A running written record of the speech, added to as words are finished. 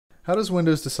How does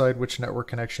Windows decide which network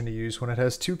connection to use when it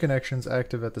has two connections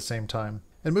active at the same time?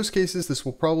 In most cases, this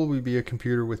will probably be a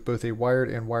computer with both a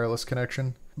wired and wireless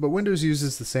connection, but Windows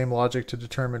uses the same logic to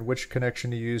determine which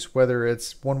connection to use, whether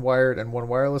it's one wired and one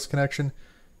wireless connection,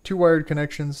 two wired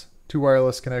connections, two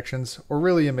wireless connections, or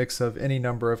really a mix of any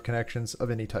number of connections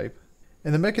of any type.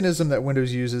 And the mechanism that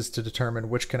Windows uses to determine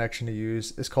which connection to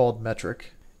use is called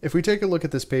metric. If we take a look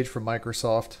at this page from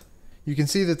Microsoft, you can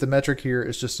see that the metric here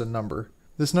is just a number.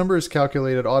 This number is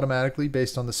calculated automatically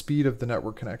based on the speed of the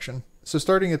network connection. So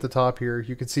starting at the top here,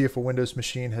 you can see if a Windows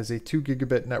machine has a 2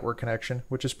 gigabit network connection,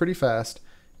 which is pretty fast,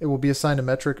 it will be assigned a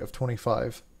metric of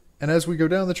 25. And as we go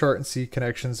down the chart and see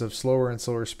connections of slower and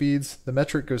slower speeds, the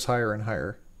metric goes higher and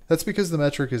higher. That's because the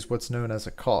metric is what's known as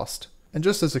a cost. And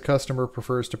just as a customer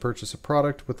prefers to purchase a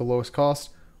product with the lowest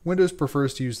cost, Windows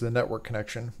prefers to use the network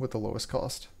connection with the lowest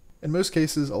cost. In most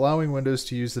cases, allowing Windows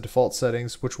to use the default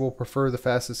settings, which will prefer the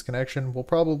fastest connection, will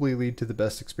probably lead to the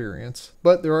best experience.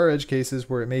 But there are edge cases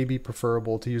where it may be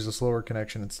preferable to use a slower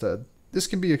connection instead. This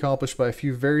can be accomplished by a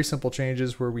few very simple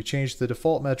changes where we change the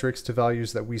default metrics to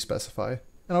values that we specify.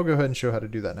 And I'll go ahead and show how to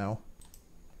do that now.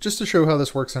 Just to show how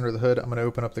this works under the hood, I'm going to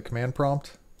open up the command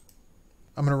prompt.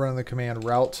 I'm going to run the command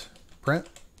route print.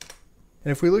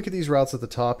 And if we look at these routes at the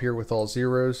top here with all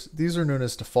zeros, these are known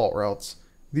as default routes.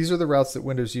 These are the routes that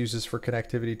Windows uses for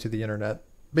connectivity to the internet.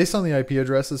 Based on the IP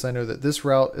addresses, I know that this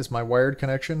route is my wired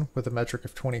connection with a metric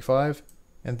of 25,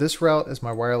 and this route is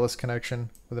my wireless connection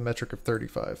with a metric of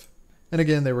 35. And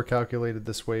again, they were calculated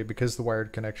this way because the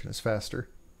wired connection is faster.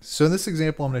 So in this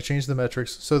example, I'm going to change the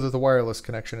metrics so that the wireless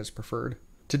connection is preferred.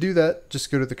 To do that, just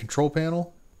go to the control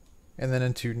panel, and then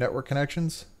into network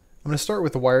connections. I'm going to start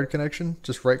with the wired connection.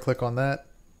 Just right click on that,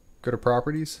 go to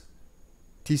properties,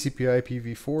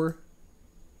 TCP/IPv4,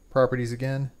 properties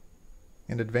again,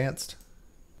 and advanced.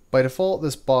 By default,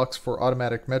 this box for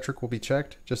automatic metric will be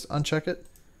checked. Just uncheck it.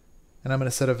 And I'm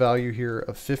going to set a value here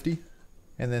of 50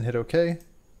 and then hit OK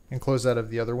and close out of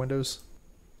the other windows.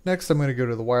 Next, I'm going to go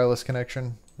to the wireless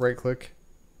connection, right click,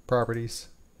 properties,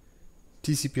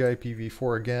 TCP/IP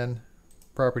v4 again,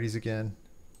 properties again,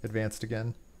 advanced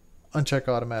again, uncheck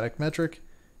automatic metric,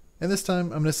 and this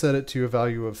time I'm going to set it to a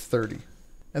value of 30.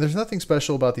 And there's nothing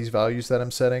special about these values that I'm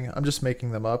setting, I'm just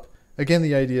making them up. Again,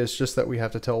 the idea is just that we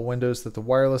have to tell Windows that the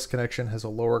wireless connection has a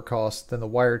lower cost than the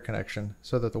wired connection,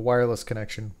 so that the wireless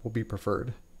connection will be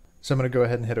preferred. So I'm going to go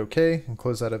ahead and hit OK and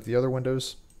close out of the other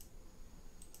windows.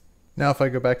 Now if I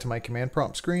go back to my command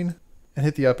prompt screen and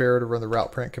hit the up arrow to run the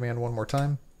route print command one more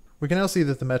time, we can now see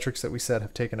that the metrics that we set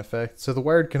have taken effect. So the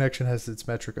wired connection has its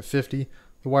metric of 50,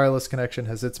 the wireless connection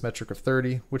has its metric of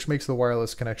 30, which makes the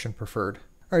wireless connection preferred.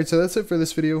 Alright, so that's it for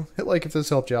this video. Hit like if this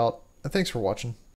helped you out, and thanks for watching.